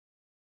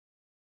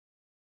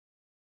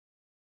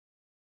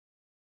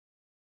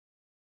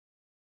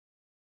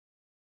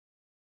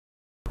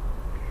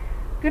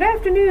Good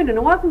afternoon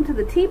and welcome to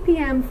the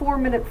TPM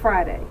 4-Minute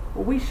Friday,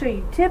 where we show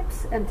you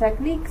tips and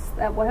techniques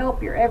that will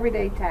help your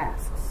everyday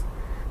tasks.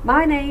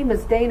 My name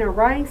is Dana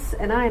Rice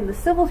and I am the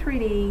Civil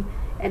 3D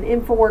and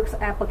InfoWorks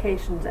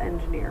Applications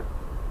Engineer.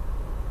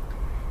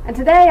 And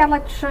today I'd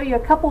like to show you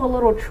a couple of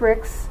little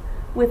tricks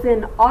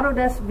within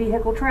Autodesk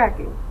Vehicle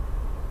Tracking.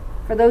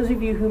 For those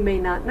of you who may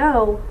not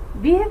know,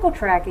 Vehicle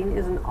Tracking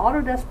is an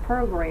Autodesk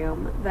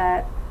program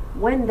that,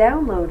 when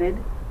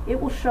downloaded, it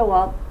will show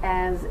up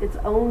as its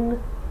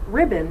own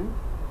ribbon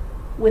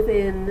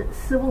within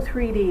Civil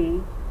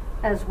 3D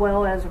as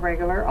well as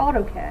regular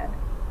AutoCAD.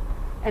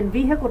 And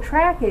Vehicle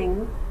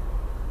Tracking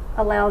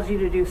allows you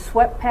to do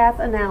swept path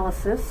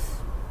analysis,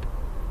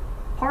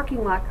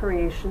 parking lot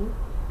creation,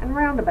 and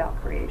roundabout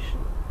creation.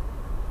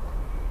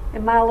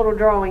 In my little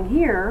drawing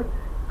here,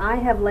 I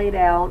have laid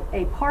out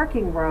a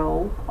parking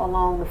row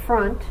along the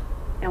front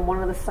and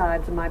one of the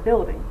sides of my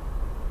building.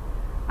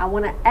 I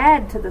want to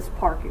add to this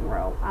parking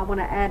row. I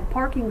want to add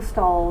parking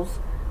stalls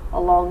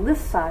along this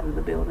side of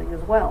the building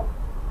as well.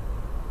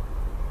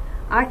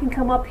 I can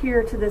come up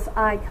here to this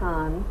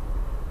icon,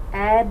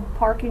 Add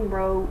Parking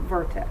Row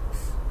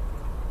Vertex.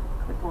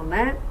 Click on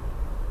that,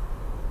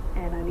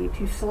 and I need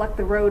to select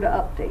the row to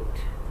update.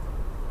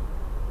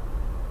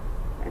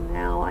 And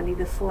now I need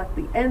to select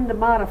the end to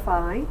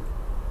modify.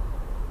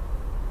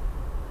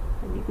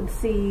 And you can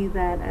see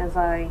that as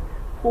I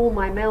pull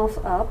my mouse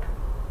up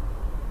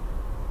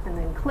and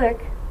then click,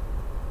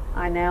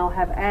 I now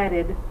have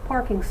added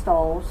parking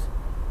stalls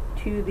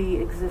to the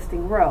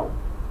existing row.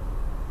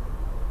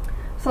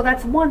 So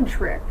that's one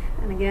trick,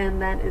 and again,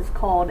 that is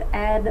called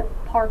Add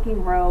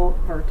Parking Row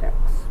Vertex.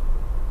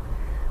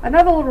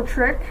 Another little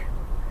trick,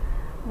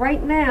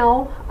 right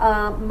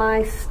now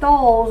my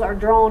stalls are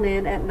drawn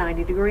in at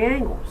 90-degree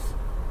angles.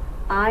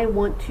 I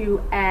want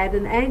to add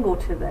an angle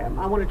to them.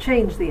 I want to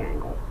change the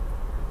angle.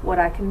 What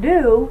I can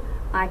do,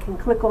 I can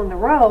click on the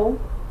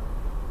row,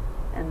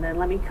 and then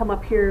let me come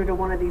up here to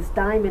one of these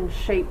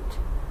diamond-shaped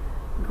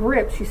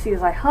grips. You see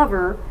as I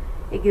hover,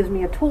 it gives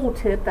me a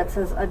tooltip that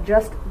says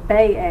Adjust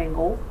Bay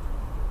Angle.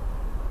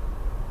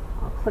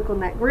 I'll click on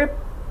that grip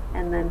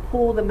and then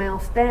pull the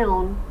mouse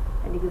down,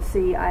 and you can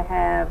see I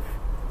have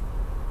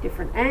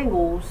different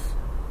angles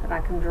that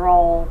I can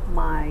draw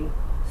my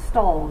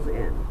stalls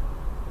in.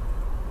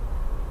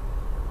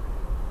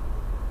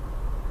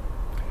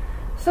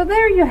 So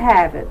there you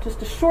have it,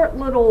 just a short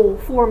little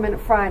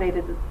 4-Minute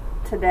Friday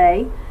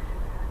today,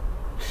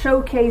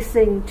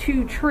 showcasing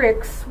two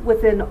tricks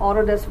within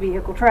Autodesk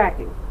Vehicle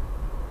Tracking.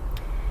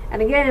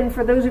 And again,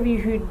 for those of you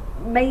who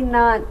may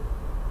not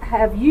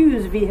have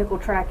used Vehicle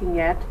Tracking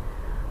yet,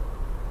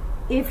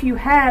 if you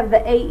have the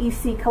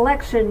AEC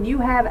collection, you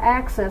have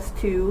access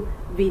to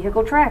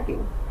Vehicle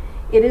Tracking.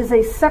 It is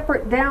a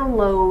separate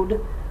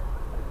download,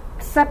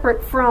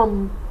 separate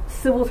from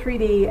Civil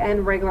 3D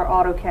and regular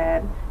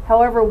AutoCAD.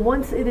 However,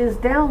 once it is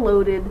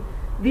downloaded,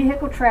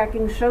 Vehicle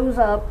Tracking shows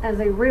up as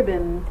a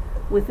ribbon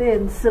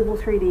within Civil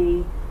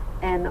 3D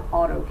and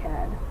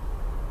AutoCAD.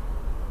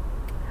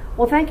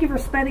 Well, thank you for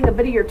spending a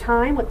bit of your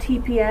time with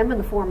TPM in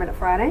the 4-Minute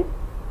Friday.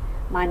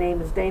 My name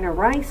is Dana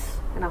Rice,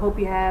 and I hope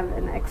you have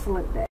an excellent day.